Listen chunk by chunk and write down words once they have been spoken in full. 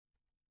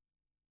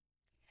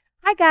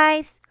Hi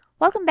guys!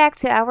 Welcome back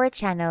to our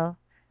channel.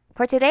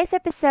 For today's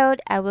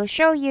episode, I will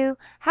show you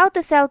how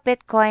to sell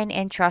Bitcoin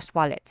in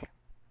Trustwallet.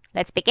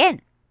 Let's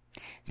begin.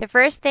 So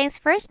first things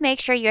first, make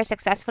sure you're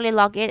successfully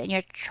logged in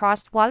your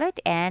Trustwallet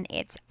and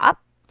it's up,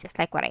 just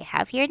like what I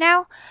have here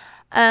now.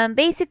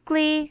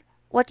 Basically,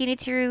 what you need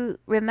to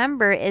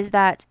remember is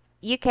that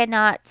you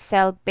cannot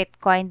sell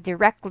Bitcoin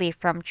directly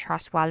from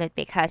Trustwallet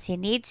because you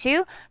need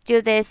to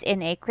do this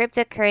in a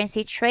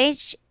cryptocurrency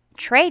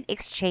trade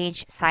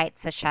exchange site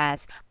such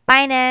as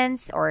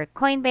Binance or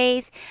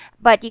Coinbase,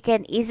 but you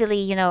can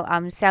easily,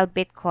 sell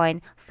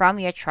Bitcoin from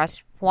your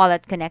Trust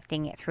wallet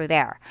connecting it through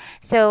there.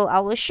 So I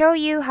will show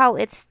you how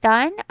it's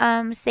done.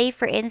 Say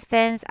for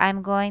instance,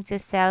 I'm going to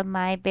sell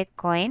my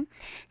Bitcoin.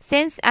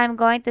 Since I'm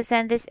going to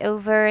send this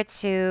over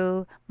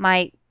to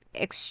my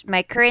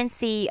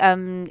currency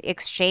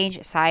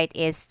exchange site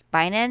is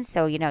Binance,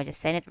 so just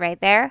send it right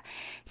there.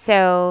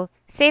 So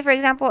say for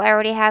example, I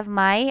already have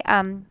my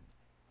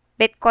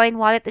Bitcoin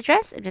wallet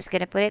address. I'm just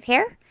gonna put it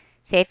here.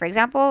 Say for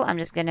example, I'm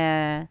just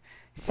gonna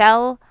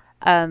sell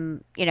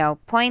zero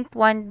point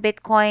 0.1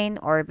 Bitcoin,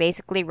 or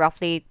basically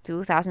roughly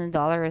 $2,000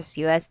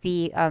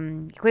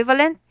 USD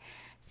equivalent.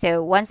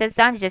 So once that's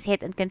done, you just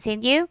hit and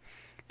continue.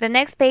 The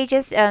next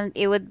pages,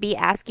 it would be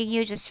asking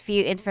you just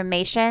few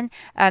information,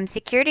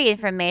 security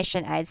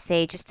information, I'd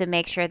say, just to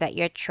make sure that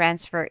your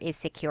transfer is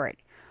secured.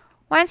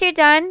 Once you're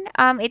done,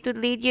 it would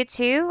lead you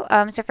to,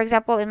 so for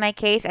example, in my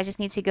case, I just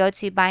need to go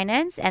to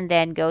Binance and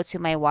then go to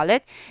my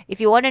wallet. If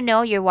you want to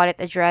know your wallet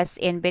address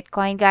in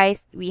Bitcoin,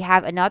 guys, we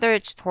have another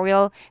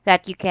tutorial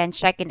that you can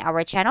check in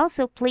our channel.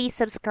 So please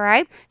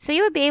subscribe so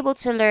you will be able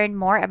to learn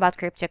more about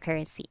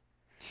cryptocurrency.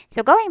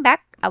 So going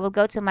back, I will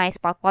go to my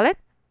spot wallet.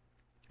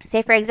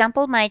 Say, for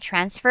example, my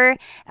transfer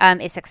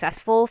is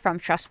successful from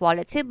Trust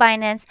Wallet to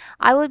Binance.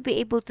 I would be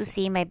able to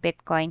see my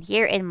Bitcoin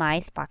here in my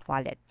spot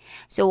wallet.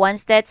 So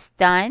once that's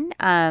done,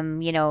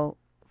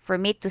 for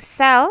me to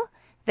sell,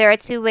 there are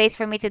two ways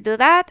for me to do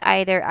that.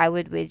 Either I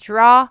would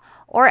withdraw,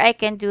 or I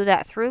can do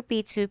that through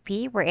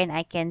P2P, wherein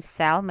I can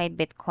sell my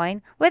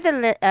Bitcoin with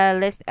a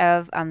list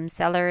of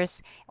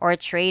sellers or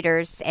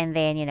traders, and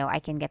then, I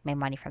can get my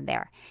money from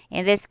there.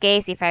 In this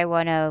case, if I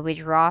want to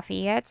withdraw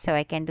fiat, so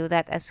I can do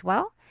that as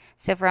well.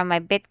 So from my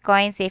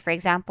Bitcoin, say for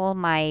example,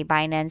 my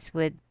Binance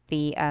would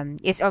be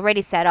is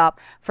already set up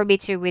for me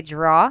to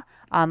withdraw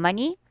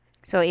money.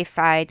 So if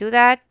I do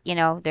that,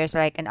 there's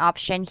like an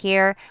option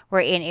here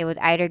wherein it would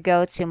either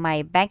go to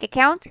my bank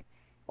account,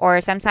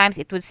 or sometimes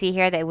it would see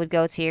here that it would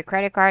go to your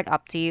credit card,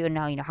 up to you,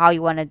 how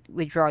you want to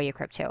withdraw your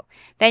crypto.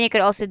 Then you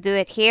could also do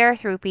it here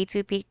through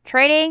P2P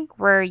trading,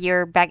 where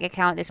your bank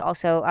account is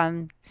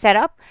also set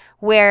up,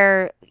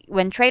 where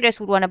when traders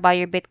would want to buy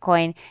your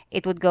Bitcoin,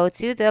 it would go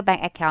to the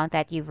bank account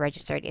that you've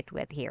registered it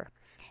with here.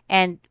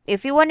 And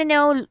if you want to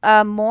know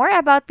more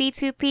about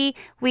P2P,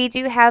 we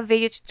do have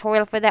video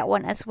tutorial for that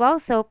one as well.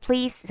 So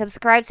please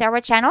subscribe to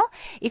our channel.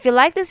 If you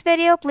like this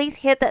video, please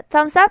hit that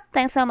thumbs up.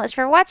 Thanks so much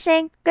for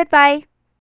watching. Goodbye.